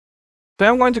Today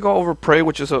I'm going to go over Prey,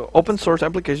 which is an open source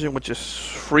application which is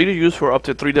free to use for up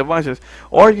to 3 devices.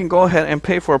 Or you can go ahead and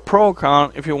pay for a pro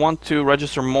account if you want to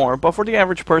register more. But for the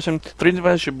average person, 3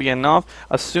 devices should be enough,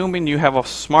 assuming you have a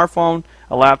smartphone,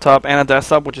 a laptop, and a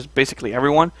desktop, which is basically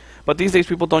everyone. But these days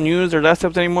people don't use their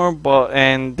desktops anymore,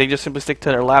 and they just simply stick to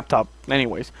their laptop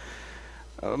anyways.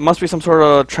 Must be some sort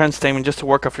of trend statement just to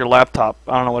work off your laptop.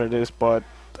 I don't know what it is, but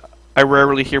I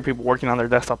rarely hear people working on their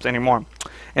desktops anymore.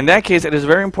 In that case, it is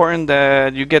very important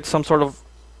that you get some sort of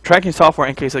tracking software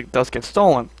in case it does get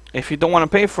stolen. If you don't want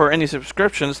to pay for any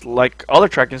subscriptions like other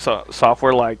tracking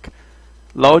software like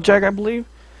LoJack, I believe,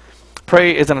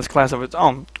 Prey is in its class of its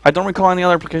own. I don't recall any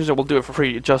other applications that will do it for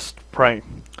free, just Prey.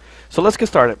 So let's get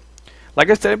started. Like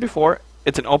I said before,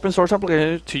 it's an open source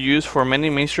application to use for many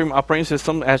mainstream operating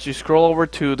systems. As you scroll over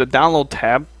to the download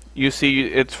tab, you see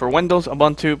it's for Windows,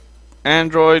 Ubuntu,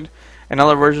 Android, and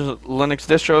other versions of Linux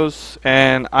distros,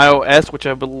 and iOS, which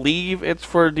I believe it's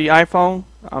for the iPhone,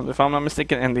 if I'm not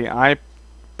mistaken, and the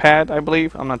iPad, I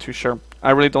believe. I'm not too sure.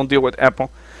 I really don't deal with Apple.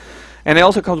 And it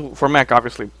also comes for Mac,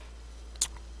 obviously.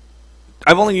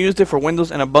 I've only used it for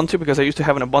Windows and Ubuntu because I used to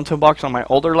have an Ubuntu box on my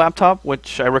older laptop,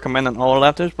 which I recommend on all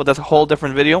our laptops, but that's a whole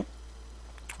different video,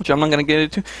 which I'm not going to get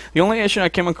into. The only issue I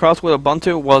came across with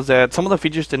Ubuntu was that some of the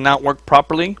features did not work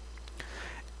properly.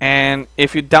 And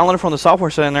if you download it from the software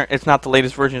center, it's not the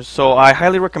latest version. So I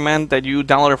highly recommend that you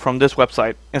download it from this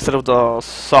website instead of the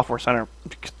software center,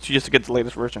 just to get the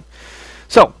latest version.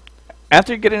 So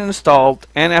after you get it installed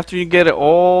and after you get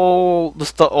all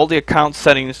the account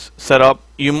settings set up,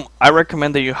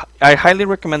 I highly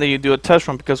recommend that you do a test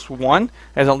run, because one,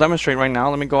 as I'll demonstrate right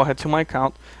now, let me go ahead to my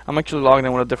account. I'm actually logged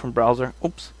in with a different browser.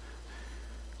 Oops.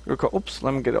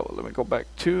 Let me go back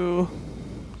to.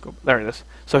 There it is.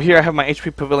 So here I have my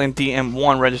HP Pavilion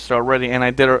DM1 registered already, and I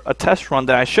did a test run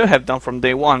that I should have done from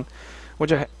day one,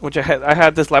 I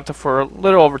had this laptop for a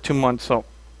little over 2 months.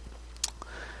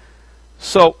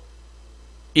 So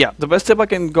yeah, the best tip I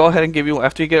can go ahead and give you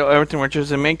after you get everything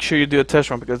registered is make sure you do a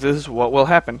test run, because this is what will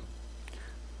happen.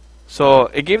 So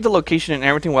it gave the location and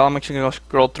everything. Well, I'm actually going to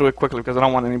scroll through it quickly because I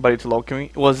don't want anybody to locate me.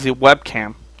 It was the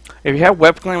webcam. If you have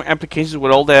webcam applications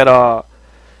with all that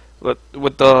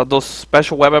with those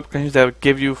special web applications that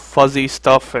give you fuzzy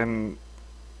stuff and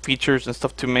features and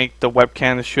stuff to make the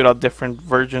webcam shoot out different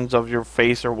versions of your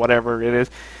face or whatever it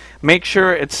is, make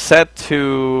sure it's set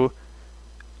to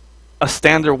a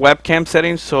standard webcam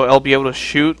setting so it'll be able to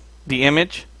shoot the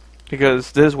image,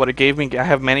 because this is what it gave me. I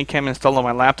have Manicam installed on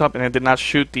my laptop and it did not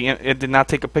it did not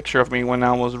take a picture of me when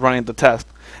I was running the test,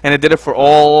 and it did it for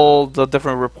all the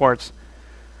different reports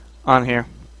on here.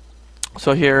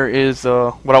 So here is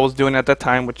what I was doing at that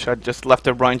time, which I just left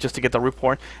it running just to get the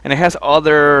report, and it has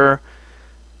other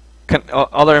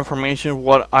information,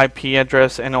 what IP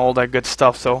address and all that good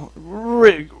stuff. So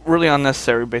really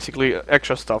unnecessary, basically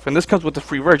extra stuff, and this comes with the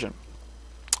free version.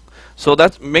 So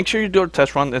make sure you do a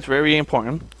test run. It's very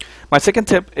important. My second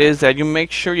tip is that you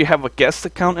make sure you have a guest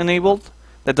account enabled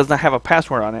that does not have a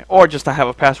password on it, or just not have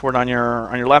a password on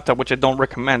your laptop, which I don't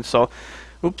recommend. So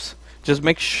just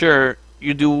make sure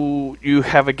you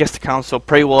have a guest account, so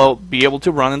Prey will be able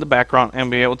to run in the background and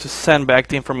be able to send back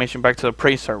the information back to the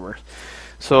Prey servers.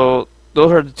 So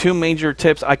those are the 2 major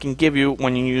tips I can give you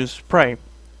when you use Prey.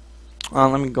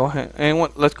 Let me go ahead and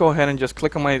let's go ahead and just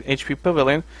click on my HP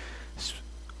Pavilion.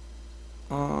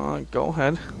 Go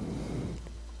ahead.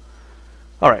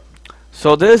 Alright,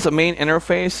 so this is the main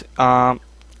interface.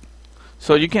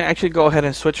 So you can actually go ahead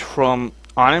and switch from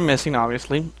on and missing,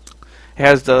 obviously. It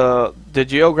has the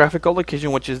geographical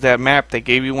location, which is that map they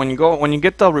gave you. When you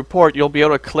get the report, you'll be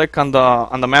able to click on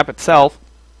the map itself,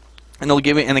 and it'll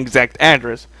give you an exact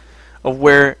address of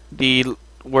where the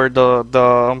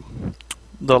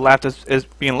laptop is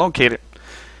being located.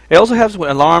 It also has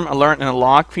alarm, alert, and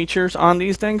lock features on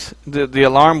these things. The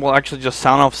alarm will actually just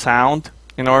sound off sound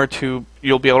in order to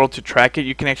you'll be able to track it.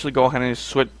 You can actually go ahead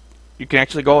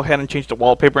and change the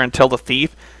wallpaper and tell the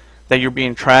thief that you're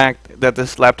being tracked, that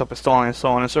this laptop is stolen, and so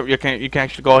on and so. You can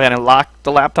actually go ahead and lock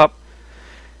the laptop,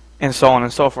 and so on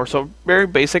and so forth. So very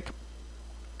basic.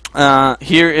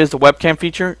 Here is the webcam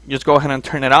feature. Just go ahead and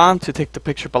turn it on to take the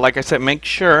picture. But like I said, make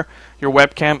sure your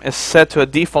webcam is set to a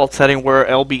default setting where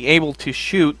it'll be able to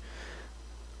shoot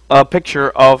a picture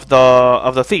of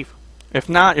the thief. If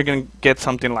not, you're gonna get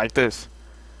something like this.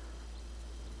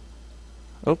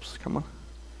 Oops, come on.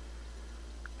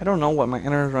 I don't know why my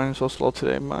internet is running so slow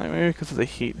today. Maybe because of the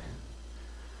heat.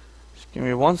 Just give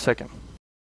me 1 second.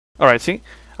 Alright, see?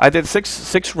 I did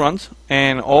six runs,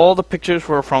 and all the pictures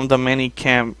were from the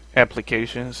Manicam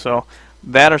application. So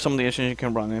that are some of the issues you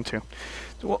can run into.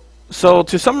 So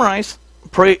to summarize,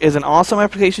 Prey is an awesome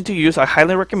application to use. I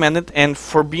highly recommend it, and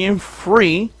for being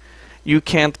free, you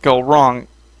can't go wrong.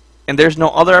 And there's no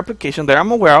other application that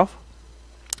I'm aware of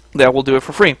that will do it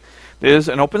for free. This is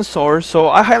an open source, so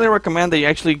I highly recommend that you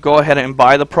actually go ahead and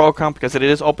buy the Pro account because it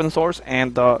is open source,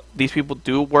 and these people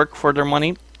do work for their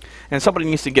money, and somebody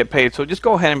needs to get paid. So just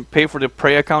go ahead and pay for the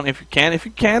Prey account if you can. If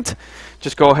you can't,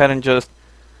 just go ahead and just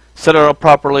set it up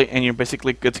properly, and you're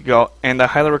basically good to go. And I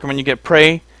highly recommend you get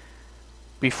Prey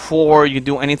before you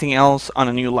do anything else on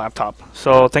a new laptop.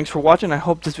 So thanks for watching. I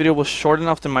hope this video was short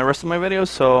enough than my rest of my videos.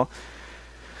 So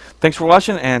thanks for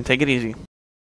watching, and take it easy.